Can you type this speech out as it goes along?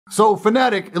So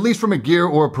Fnatic, at least from a gear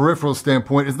or a peripheral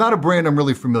standpoint, is not a brand I'm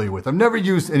really familiar with. I've never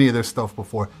used any of their stuff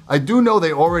before. I do know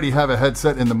they already have a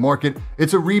headset in the market.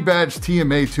 It's a rebadged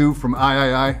TMA2 from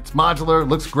III. It's modular,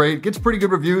 looks great, gets pretty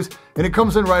good reviews, and it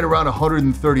comes in right around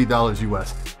 $130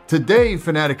 US. Today,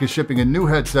 Fnatic is shipping a new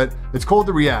headset. It's called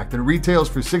the React, and it retails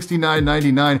for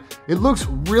 $69.99. It looks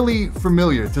really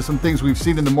familiar to some things we've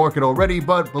seen in the market already,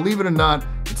 but believe it or not,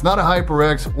 it's not a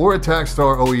HyperX or a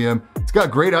Takstar OEM. It's got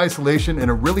great isolation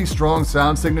and a really strong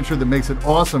sound signature that makes it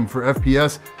awesome for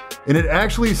FPS, and it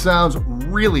actually sounds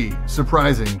really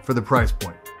surprising for the price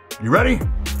point. You ready?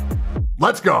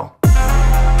 Let's go!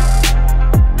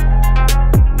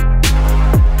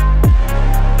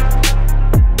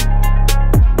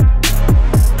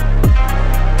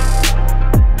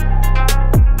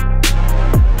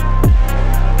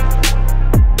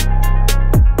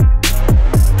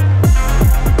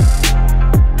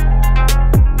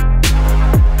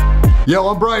 Yo,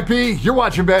 I'm Brian P. You're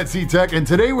watching BadSeed Tech, and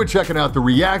today we're checking out the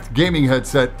React Gaming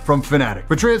Headset from Fnatic.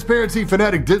 For transparency,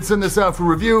 Fnatic did send this out for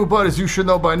review, but as you should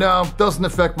know by now, doesn't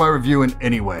affect my review in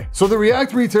any way. So the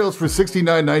React retails for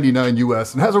 $69.99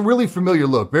 US and has a really familiar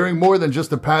look, bearing more than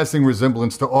just a passing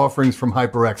resemblance to offerings from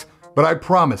HyperX. But I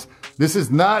promise, this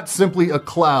is not simply a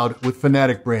cloud with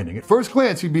Fnatic branding. At first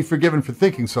glance, you'd be forgiven for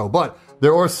thinking so, but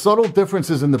there are subtle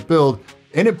differences in the build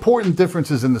and important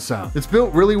differences in the sound. It's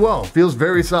built really well, feels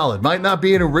very solid. Might not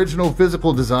be an original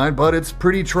physical design, but it's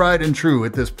pretty tried and true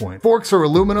at this point. Forks are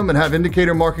aluminum and have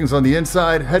indicator markings on the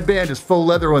inside. Headband is faux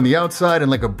leather on the outside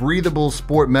and like a breathable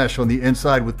sport mesh on the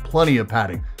inside with plenty of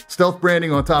padding. Stealth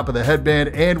branding on top of the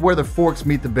headband and where the forks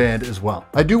meet the band as well.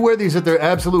 I do wear these at their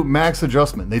absolute max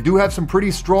adjustment. They do have some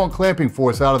pretty strong clamping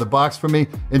force out of the box for me,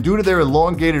 and due to their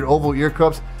elongated oval ear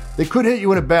cups, they could hit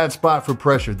you in a bad spot for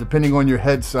pressure, depending on your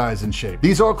head size and shape.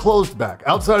 These are closed back.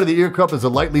 Outside of the ear cup is a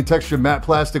lightly textured matte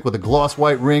plastic with a gloss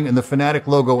white ring and the Fnatic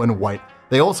logo in white.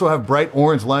 They also have bright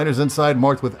orange liners inside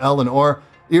marked with L and R.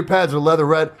 Ear pads are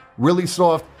leatherette, really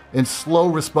soft, and slow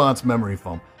response memory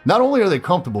foam. Not only are they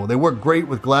comfortable, they work great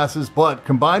with glasses, but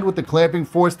combined with the clamping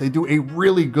force, they do a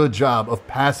really good job of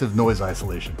passive noise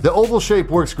isolation. The oval shape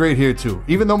works great here too.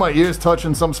 Even though my ears touch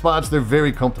in some spots, they're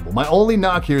very comfortable. My only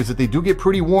knock here is that they do get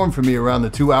pretty warm for me around the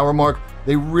 2-hour mark.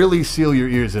 They really seal your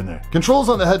ears in there. Controls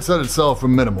on the headset itself are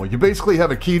minimal. You basically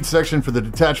have a keyed section for the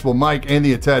detachable mic and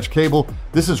the attached cable.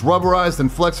 This is rubberized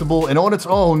and flexible, and on its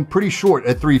own, pretty short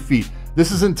at 3 feet.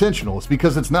 This is intentional. It's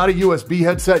because it's not a USB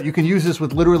headset. You can use this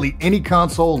with literally any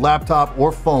console, laptop,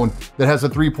 or phone that has a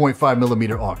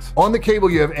 3.5mm aux. On the cable,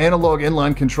 you have analog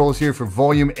inline controls here for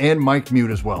volume and mic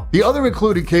mute as well. The other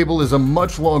included cable is a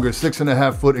much longer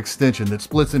 6.5-foot extension that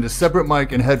splits into separate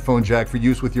mic and headphone jack for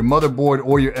use with your motherboard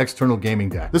or your external gaming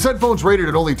DAC. This headphone's rated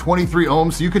at only 23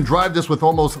 ohms, so you can drive this with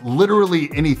almost literally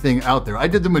anything out there. I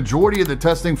did the majority of the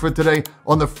testing for today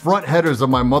on the front headers of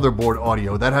my motherboard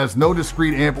audio. That has no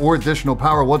discrete amp or additional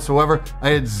power whatsoever. I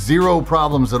had zero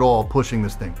problems at all pushing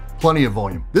this thing. Plenty of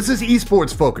volume. This is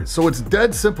esports focused, so it's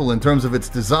dead simple in terms of its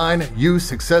design,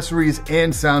 use, accessories,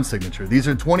 and sound signature. These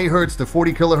are 20 Hz to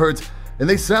 40 kHz, and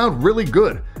they sound really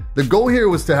good. The goal here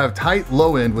was to have tight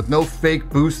low end with no fake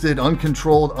boosted,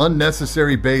 uncontrolled,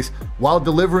 unnecessary bass while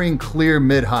delivering clear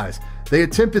mid highs. They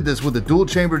attempted this with a dual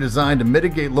chamber design to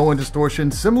mitigate low end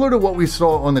distortion, similar to what we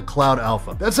saw on the Cloud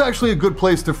Alpha. That's actually a good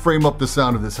place to frame up the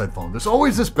sound of this headphone. There's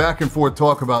always this back and forth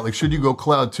talk about like, should you go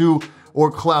Cloud 2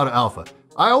 or Cloud Alpha?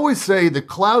 I always say the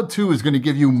Cloud 2 is going to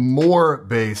give you more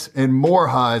bass and more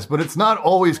highs, but it's not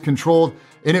always controlled,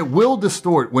 and it will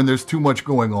distort when there's too much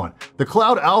going on. The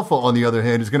Cloud Alpha, on the other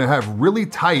hand, is going to have really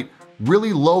tight,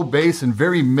 really low bass and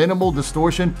very minimal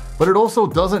distortion, but it also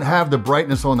doesn't have the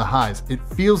brightness on the highs. It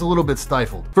feels a little bit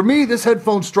stifled. For me, this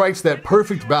headphone strikes that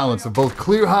perfect balance of both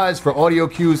clear highs for audio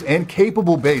cues and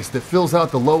capable bass that fills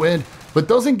out the low end, but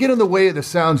doesn't get in the way of the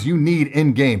sounds you need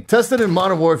in-game. Tested in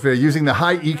Modern Warfare using the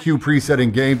high EQ preset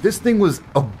in-game, this thing was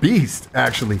a beast,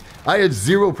 actually. I had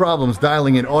zero problems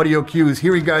dialing in audio cues,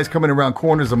 hearing guys coming around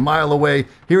corners a mile away,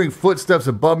 hearing footsteps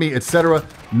above me, etc.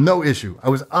 No issue. I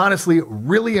was honestly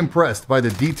really impressed by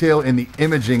the detail and the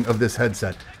imaging of this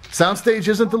headset. Soundstage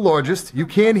isn't the largest. You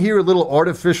can hear a little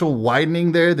artificial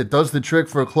widening there that does the trick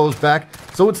for a closed back,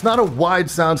 so it's not a wide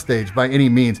soundstage by any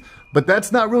means. But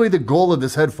that's not really the goal of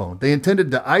this headphone. They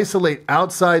intended to isolate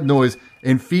outside noise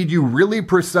and feed you really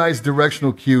precise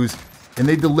directional cues and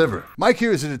they deliver. Mic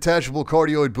here is a detachable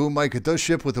cardioid boom mic. It does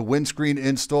ship with a windscreen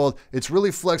installed. It's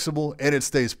really flexible and it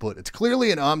stays put. It's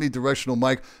clearly an omnidirectional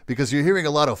mic because you're hearing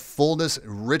a lot of fullness,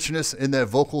 richness in that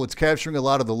vocal. It's capturing a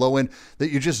lot of the low end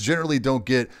that you just generally don't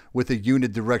get with a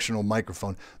unidirectional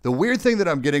microphone. The weird thing that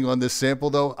I'm getting on this sample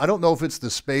though, I don't know if it's the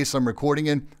space I'm recording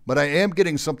in, but I am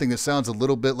getting something that sounds a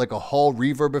little bit like a hall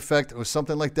reverb effect or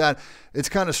something like that. It's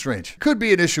kind of strange. Could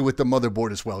be an issue with the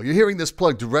motherboard as well. You're hearing this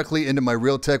plugged directly into my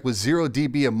Realtek with 0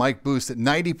 dB of mic boost at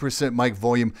 90% mic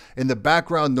volume and the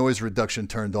background noise reduction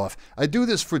turned off. I do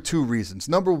this for two reasons.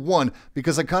 Number one,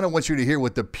 because I kind of want you to hear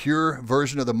what the pure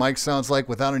version of the mic sounds like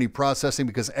without any processing,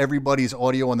 because everybody's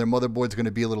audio on their motherboard is going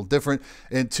to be a little different.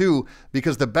 And two,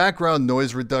 because the background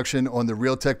noise reduction on the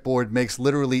Realtek board makes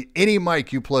literally any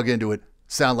mic you plug into it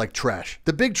sound like trash.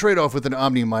 The big trade-off with an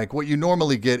Omni mic, what you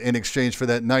normally get in exchange for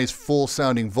that nice full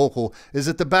sounding vocal, is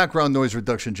that the background noise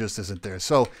reduction just isn't there.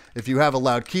 So if you have a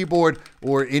loud keyboard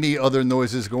or any other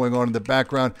noises going on in the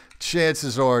background,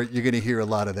 chances are you're going to hear a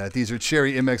lot of that. These are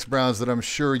Cherry MX Browns that I'm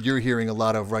sure you're hearing a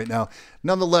lot of right now.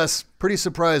 Nonetheless, pretty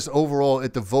surprised overall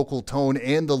at the vocal tone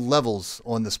and the levels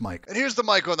on this mic. And here's the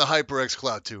mic on the HyperX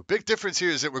Cloud 2. Big difference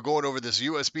here is that we're going over this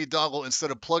USB dongle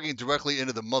instead of plugging directly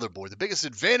into the motherboard. The biggest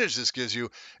advantage this gives you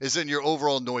is in your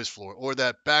overall noise floor, or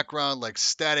that background like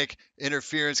static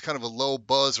interference, kind of a low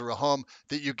buzz or a hum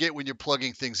that you get when you're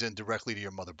plugging things in directly to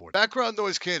your motherboard. Background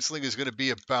noise canceling is going to be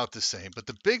about the same, but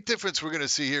the big difference we're going to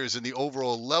see here is in the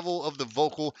overall level of the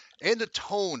vocal and the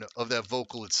tone of that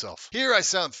vocal itself. Here I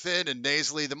sound thin and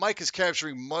nasally. The mic is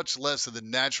capturing much less of the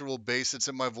natural bass that's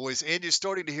in my voice, and you're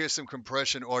starting to hear some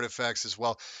compression artifacts as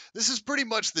well. This is pretty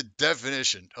much the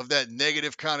definition of that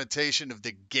negative connotation of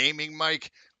the gaming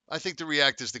mic. I think the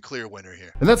React is the clear winner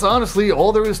here. And that's honestly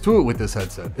all there is to it with this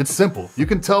headset. It's simple. You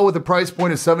can tell with the price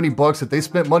point of 70 bucks that they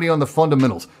spent money on the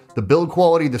fundamentals, the build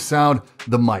quality, the sound,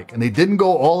 the mic, and they didn't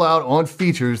go all out on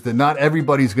features that not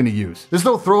everybody's gonna use. There's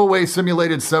no throwaway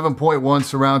simulated 7.1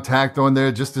 surround tacked on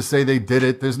there just to say they did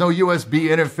it. There's no USB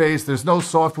interface, there's no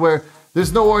software,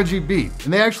 there's no RGB,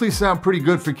 and they actually sound pretty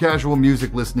good for casual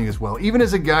music listening as well. Even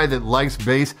as a guy that likes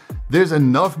bass, there's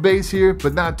enough bass here,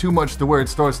 but not too much to where it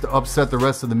starts to upset the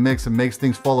rest of the mix and makes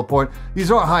things fall apart.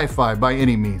 These aren't hi-fi by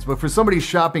any means, but for somebody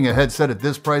shopping a headset at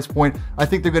this price point, I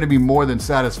think they're gonna be more than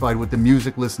satisfied with the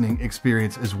music listening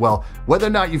experience as well. Whether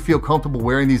or not you feel comfortable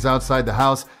wearing these outside the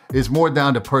house is more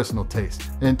down to personal taste.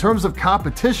 And in terms of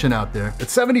competition out there, at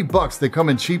 70 bucks, they come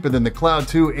in cheaper than the Cloud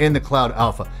 2 and the Cloud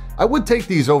Alpha. I would take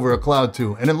these over a Cloud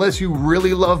 2, and unless you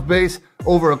really love bass,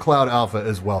 over a Cloud Alpha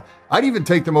as well. I'd even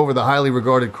take them over the highly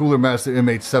regarded Cooler Master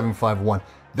MH751.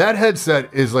 That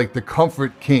headset is like the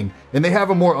comfort king, and they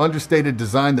have a more understated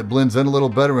design that blends in a little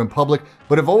better in public,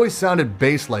 but have always sounded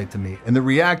bass-like to me, and the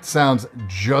React sounds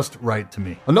just right to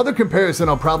me. Another comparison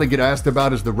I'll probably get asked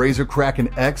about is the Razer Kraken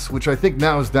X, which I think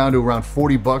now is down to around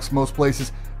 40 bucks most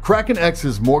places. Kraken X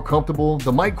is more comfortable,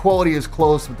 the mic quality is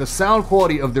close, but the sound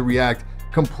quality of the React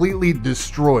completely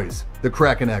destroys the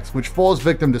Kraken X, which falls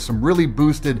victim to some really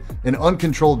boosted and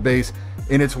uncontrolled bass,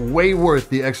 and it's way worth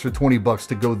the extra 20 bucks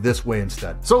to go this way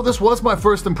instead. So this was my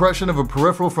first impression of a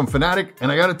peripheral from Fnatic,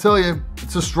 and I gotta tell you,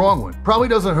 it's a strong one. Probably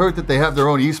doesn't hurt that they have their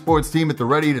own esports team at the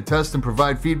ready to test and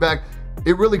provide feedback.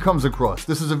 It really comes across.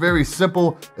 This is a very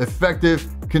simple, effective,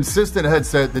 consistent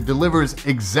headset that delivers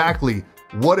exactly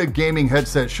what a gaming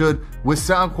headset should, with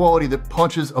sound quality that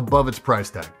punches above its price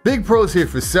tag. Big pros here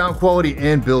for sound quality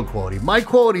and build quality. Mic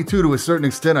quality too, to a certain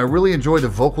extent. I really enjoy the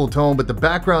vocal tone, but the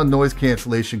background noise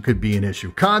cancellation could be an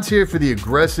issue. Cons here for the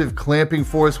aggressive clamping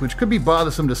force, which could be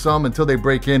bothersome to some until they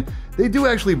break in. They do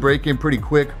actually break in pretty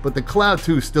quick, but the Cloud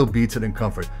 2 still beats it in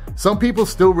comfort. Some people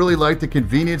still really like the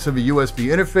convenience of a USB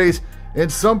interface, and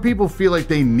some people feel like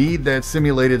they need that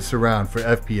simulated surround for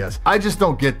FPS. I just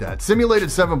don't get that. Simulated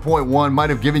 7.1 might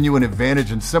have given you an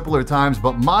advantage in simpler times,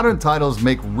 but modern titles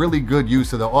make really good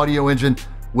use of the audio engine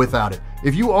without it.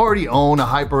 If you already own a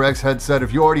HyperX headset,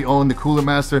 if you already own the Cooler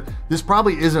Master, this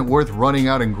probably isn't worth running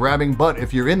out and grabbing, but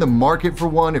if you're in the market for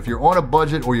one, if you're on a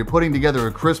budget or you're putting together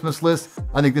a Christmas list,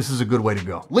 I think this is a good way to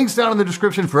go. Links down in the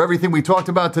description for everything we talked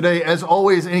about today. As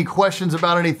always, any questions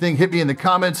about anything, hit me in the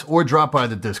comments or drop by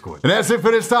the Discord. And that's it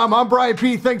for this time. I'm Brian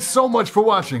P. Thanks so much for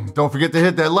watching. Don't forget to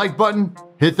hit that like button,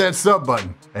 hit that sub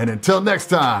button, and until next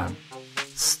time,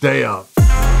 stay up.